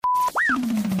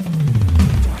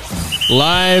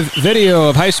live video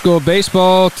of high school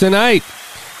baseball tonight.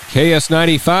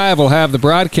 KS95 will have the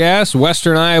broadcast.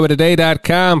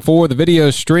 WesternIowaToday.com for the video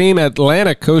stream.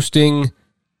 Atlantic hosting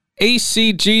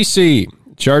ACGC.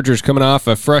 Chargers coming off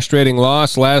a frustrating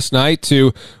loss last night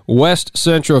to West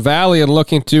Central Valley and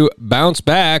looking to bounce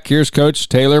back. Here's Coach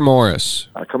Taylor Morris.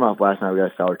 Coming off last night, we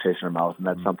got a sour taste in our mouth, and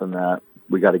that's something that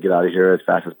we got to get out of here as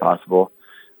fast as possible.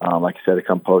 Like I said, to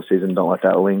come postseason, don't let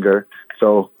that linger.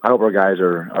 So I hope our guys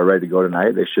are ready to go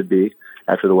tonight. They should be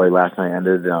after the way last night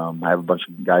ended. I have a bunch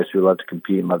of guys who love to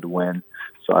compete and love to win.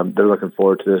 So they're looking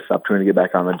forward to this opportunity to get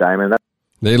back on the diamond.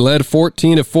 They led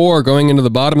 14-4 going into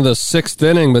the bottom of the sixth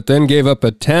inning, but then gave up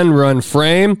a 10-run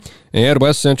frame. And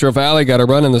West Central Valley got a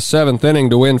run in the seventh inning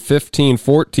to win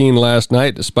 15-14 last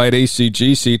night, despite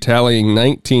ACGC tallying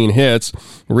 19 hits.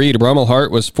 Reed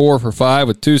Rummelhart was 4 for 5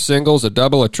 with 2 singles, a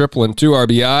double, a triple, and 2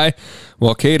 RBI,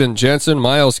 while Caden Jensen,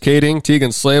 Miles Kading,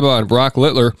 Tegan Slaba, and Brock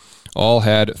Littler all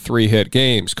had 3-hit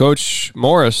games. Coach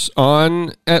Morris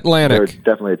on Atlantic.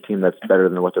 They're definitely a team that's better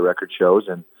than what the record shows,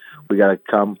 and we got to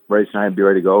come ready tonight and be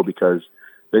ready to go because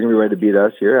they're going to be ready to beat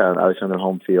us here, obviously on their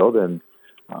home field. And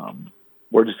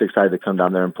we're just excited to come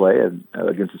down there and play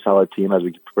against a solid team as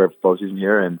we prepare for postseason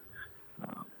here. And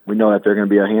we know that they're going to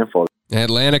be a handful.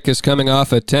 Atlantic is coming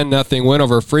off a 10-0 win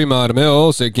over Fremont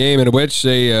Mills, a game in which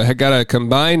they got a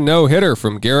combined no-hitter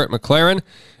from Garrett McLaren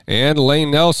and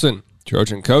Lane Nelson.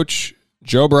 Trojan coach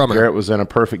Joe Brummer. Garrett was in a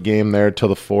perfect game there till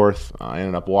the fourth. I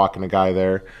ended up walking a guy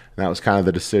there, and that was kind of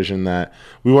the decision that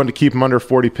we wanted to keep him under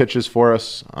 40 pitches for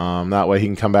us. That way he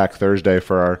can come back Thursday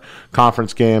for our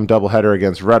conference game doubleheader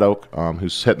against Red Oak,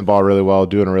 who's hitting the ball really well,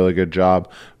 doing a really good job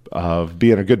of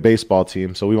being a good baseball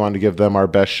team. So we wanted to give them our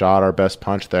best shot, our best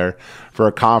punch there for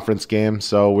a conference game.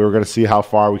 So we were going to see how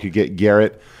far we could get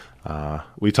Garrett.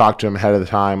 We talked to him ahead of the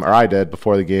time, or I did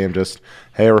before the game, just,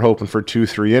 hey, we're hoping for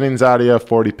 2-3 innings out of you,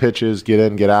 40 pitches, get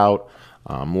in, get out.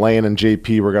 Lane and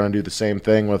JP were going to do the same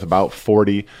thing with about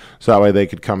 40, so that way they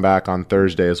could come back on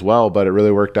Thursday as well. But it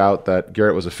really worked out that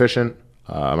Garrett was efficient.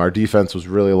 Our defense was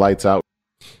really lights out.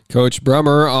 Coach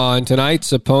Brummer on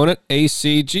tonight's opponent,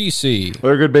 ACGC.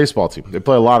 They're a good baseball team. They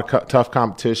play a lot of tough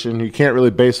competition. You can't really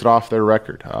base it off their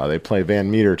record. They play Van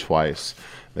Meter twice.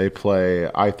 They play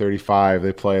I-35.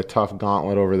 They play a tough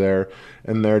gauntlet over there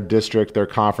in their district, their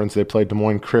conference. They play Des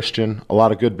Moines Christian, a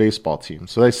lot of good baseball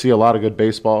teams. So they see a lot of good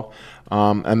baseball,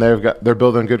 and they're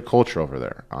building a good culture over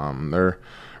there. They're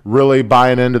really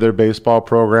buying into their baseball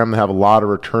program. They have a lot of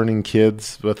returning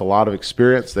kids with a lot of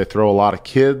experience. They throw a lot of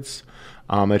kids.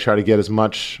 They try to get as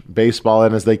much baseball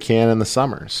in as they can in the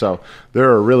summer. So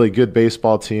they're a really good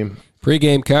baseball team.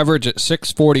 Pre-game coverage at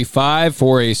 6:45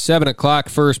 for a 7 o'clock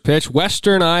first pitch.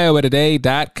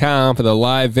 WesternIowaToday.com for the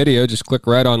live video. Just click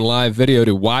right on live video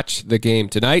to watch the game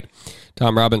tonight.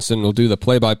 Tom Robinson will do the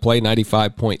play-by-play,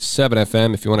 95.7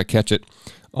 FM if you want to catch it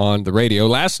on the radio.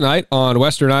 Last night on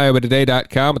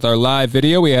WesternIowaToday.com with our live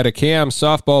video, we had a CAM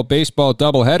softball-baseball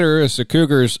doubleheader as the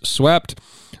Cougars swept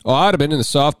Audubon in the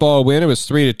softball win. It was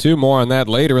 3-2. More on that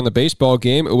later. In the baseball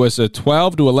game, it was a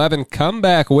 12-11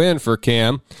 comeback win for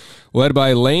CAM, led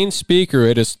by Lane Speaker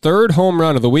at his 3rd home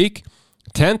run of the week,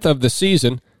 10th of the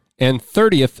season, and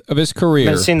 30th of his career.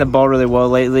 I've been seeing the ball really well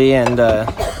lately, and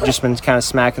just been kind of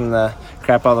smacking the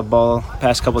crap out of the ball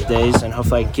past couple of days, and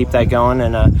hopefully I can keep that going,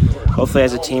 and hopefully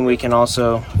as a team we can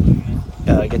also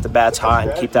get the bats hot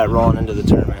and keep that rolling into the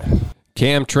tournament.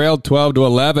 CAM trailed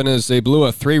 12-11 as they blew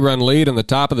a 3-run lead in the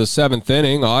top of the 7th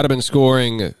inning. Audubon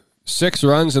scoring 6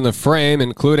 runs in the frame,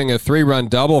 including a 3-run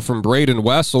double from Braden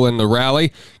Wessel in the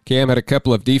rally. CAM had a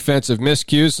couple of defensive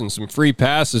miscues and some free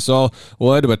passes, all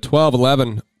led to a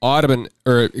 12-11 Audubon,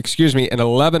 an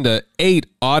 11-8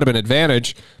 Audubon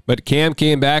advantage. But CAM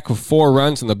came back with 4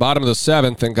 runs in the bottom of the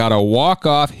 7th and got a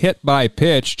walk-off hit by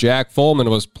pitch. Jack Fullman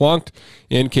was plunked.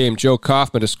 In came Joe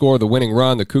Kaufman to score the winning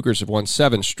run. The Cougars have won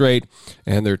 7 straight,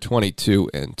 and they're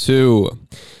 22-2.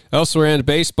 Elsewhere in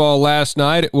baseball last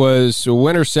night, it was a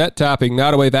winner set topping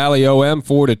Nottoway Valley OM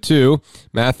 4-2.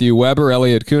 Matthew Weber,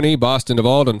 Elliot Cooney, Boston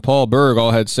DeVault, and Paul Berg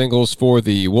all had singles for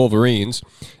the Wolverines.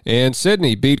 And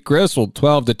Sydney beat Griswold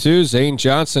 12-2. Zane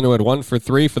Johnson, who had 1 for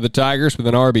 3 for the Tigers with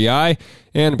an RBI,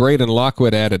 and Braden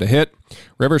Lockwood added a hit.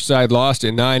 Riverside lost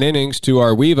in 9 innings to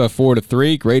Arweva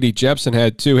 4-3. Grady Jepson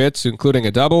had 2 hits, including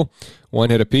a double.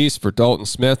 1 hit apiece for Dalton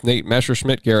Smith, Nate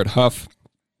Messerschmidt, Garrett Huff,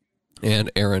 and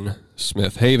Aaron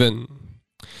Smith-Haven.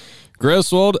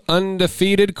 Griswold,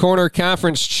 undefeated corner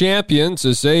conference champions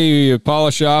as they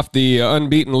polish off the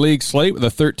unbeaten league slate with a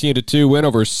 13-2 win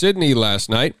over Sydney last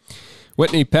night.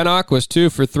 Whitney Pennock was 2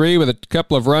 for 3 with a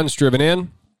couple of runs driven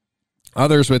in.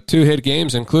 Others with 2-hit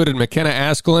games included McKenna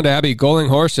Askeland, Abby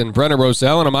Gollinghorst, and Brenna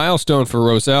Roselle, and a milestone for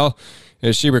Roselle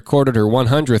as she recorded her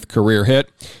 100th career hit.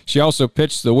 She also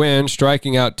pitched the win,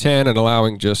 striking out 10 and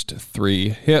allowing just 3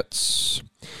 hits.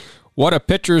 What a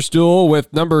pitcher's duel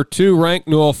with number 2 ranked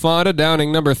Newell Fonda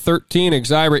downing number 13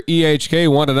 Exira EHK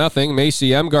 1-0. Macy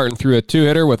Emgarten threw a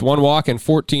 2-hitter with 1 walk and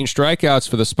 14 strikeouts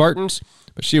for the Spartans,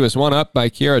 but she was one up by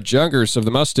Kiara Jungers of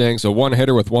the Mustangs, a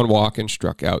 1-hitter with 1 walk and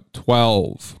struck out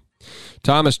 12.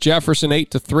 Thomas Jefferson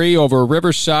 8-3 over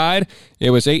Riverside.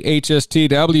 It was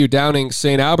AHSTW downing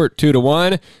St. Albert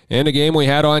 2-1. And a game we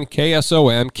had on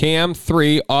KSOM. Cam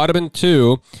 3, Audubon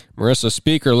 2. Marissa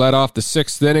Speaker led off the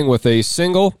 6th inning with a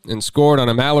single and scored on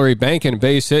a Mallory Bankin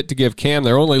base hit to give Cam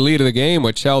their only lead of the game,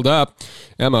 which held up.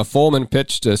 Emma Fullman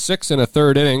pitched 6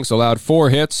 1/3 innings, allowed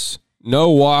 4 hits, no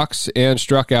walks, and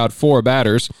struck out 4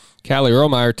 batters. Callie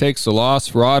Romeyer takes the loss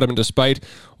for Audubon despite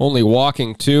only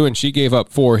walking 2, and she gave up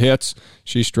 4 hits.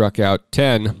 She struck out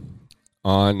 10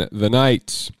 on the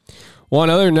night.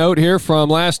 One other note here from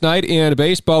last night in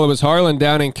baseball, it was Harlan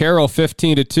downing Carroll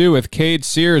 15-2 with Cade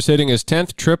Sears hitting his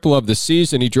 10th triple of the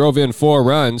season. He drove in 4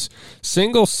 runs.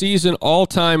 Single season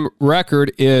all-time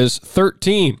record is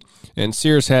 13, and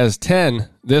Sears has 10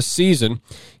 this season.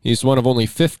 He's one of only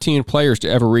 15 players to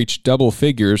ever reach double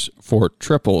figures for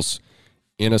triples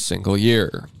in a single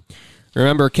year.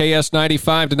 Remember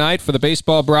KS95 tonight for the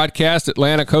baseball broadcast,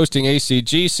 Atlantic hosting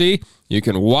ACGC. You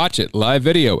can watch it live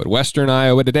video at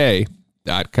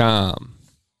westerniowa.today.com.